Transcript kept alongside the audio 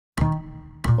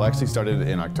Well, I actually started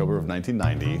in October of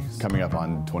 1990, coming up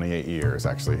on 28 years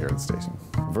actually here at the station.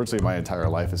 Virtually my entire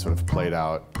life has sort of played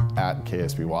out at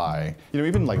KSBY. You know,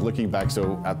 even like looking back,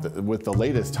 so with the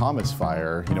latest Thomas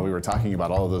fire, you know, we were talking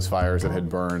about all of those fires that had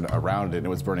burned around it, and it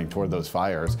was burning toward those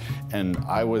fires. And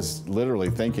I was literally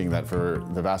thinking that for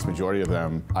the vast majority of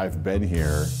them, I've been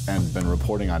here and been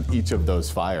reporting on each of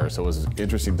those fires. So it was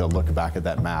interesting to look back at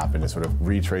that map and to sort of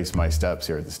retrace my steps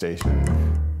here at the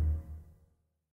station.